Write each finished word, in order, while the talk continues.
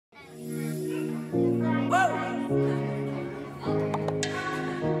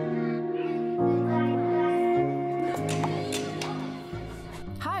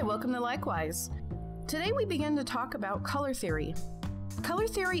Likewise. Today we begin to talk about color theory. Color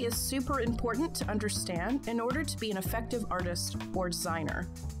theory is super important to understand in order to be an effective artist or designer.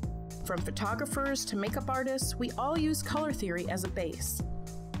 From photographers to makeup artists, we all use color theory as a base.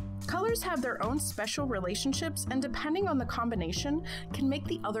 Colors have their own special relationships and depending on the combination, can make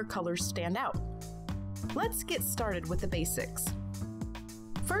the other colors stand out. Let's get started with the basics.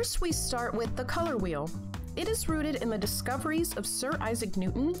 First, we start with the color wheel. It is rooted in the discoveries of Sir Isaac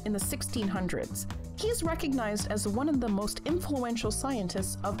Newton in the 1600s. He is recognized as one of the most influential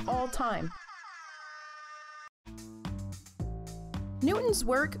scientists of all time. Newton's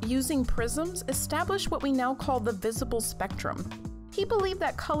work using prisms established what we now call the visible spectrum. He believed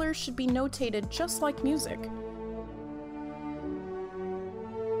that colors should be notated just like music.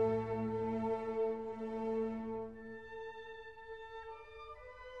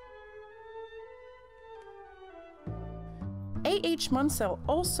 A.H. Munsell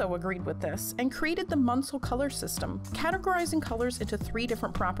also agreed with this and created the Munsell color system, categorizing colors into 3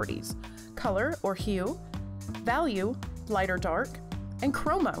 different properties: color or hue, value, light or dark, and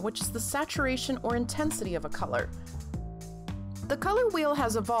chroma, which is the saturation or intensity of a color. The color wheel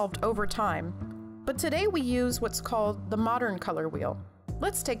has evolved over time, but today we use what's called the modern color wheel.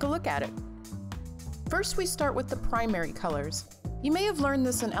 Let's take a look at it. First, we start with the primary colors. You may have learned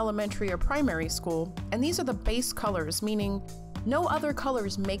this in elementary or primary school, and these are the base colors, meaning no other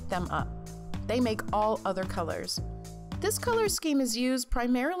colors make them up. They make all other colors. This color scheme is used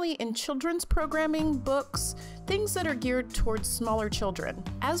primarily in children's programming, books, things that are geared towards smaller children.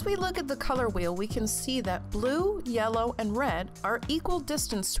 As we look at the color wheel, we can see that blue, yellow, and red are equal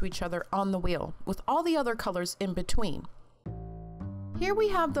distance to each other on the wheel, with all the other colors in between. Here we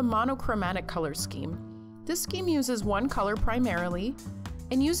have the monochromatic color scheme. This scheme uses one color primarily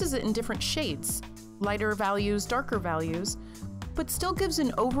and uses it in different shades, lighter values, darker values, but still gives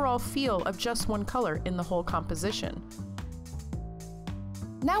an overall feel of just one color in the whole composition.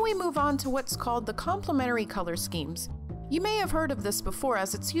 Now we move on to what's called the complementary color schemes. You may have heard of this before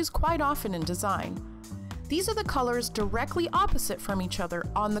as it's used quite often in design. These are the colors directly opposite from each other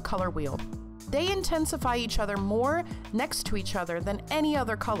on the color wheel. They intensify each other more next to each other than any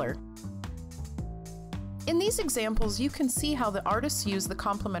other color. In these examples, you can see how the artists use the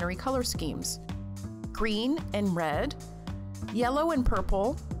complementary color schemes: green and red, yellow and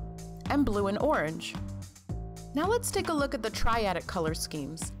purple, and blue and orange. Now let's take a look at the triadic color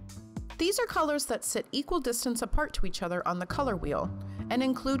schemes. These are colors that sit equal distance apart to each other on the color wheel and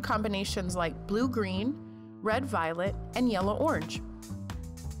include combinations like blue-green, red-violet, and yellow-orange.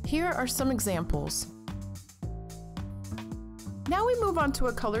 Here are some examples. Now we move on to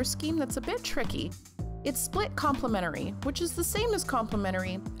a color scheme that's a bit tricky. It's split complementary, which is the same as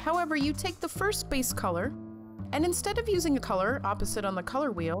complementary. However, you take the first base color, and instead of using a color opposite on the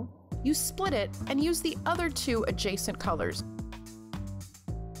color wheel, you split it and use the other 2 adjacent colors.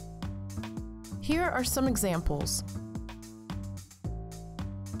 Here are some examples.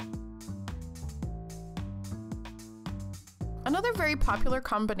 Another very popular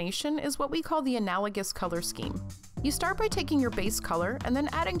combination is what we call the analogous color scheme. You start by taking your base color and then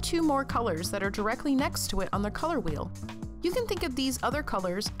adding 2 more colors that are directly next to it on the color wheel. You can think of these other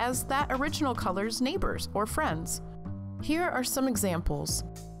colors as that original color's neighbors or friends. Here are some examples.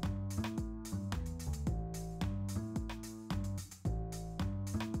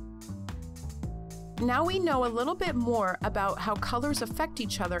 Now we know a little bit more about how colors affect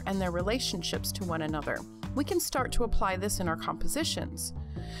each other and their relationships to one another. We can start to apply this in our compositions.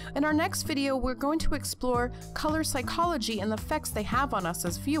 In our next video, we're going to explore color psychology and the effects they have on us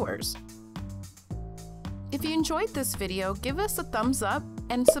as viewers. If you enjoyed this video, give us a thumbs up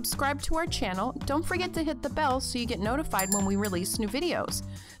and subscribe to our channel. Don't forget to hit the bell so you get notified when we release new videos.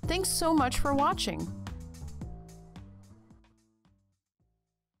 Thanks so much for watching.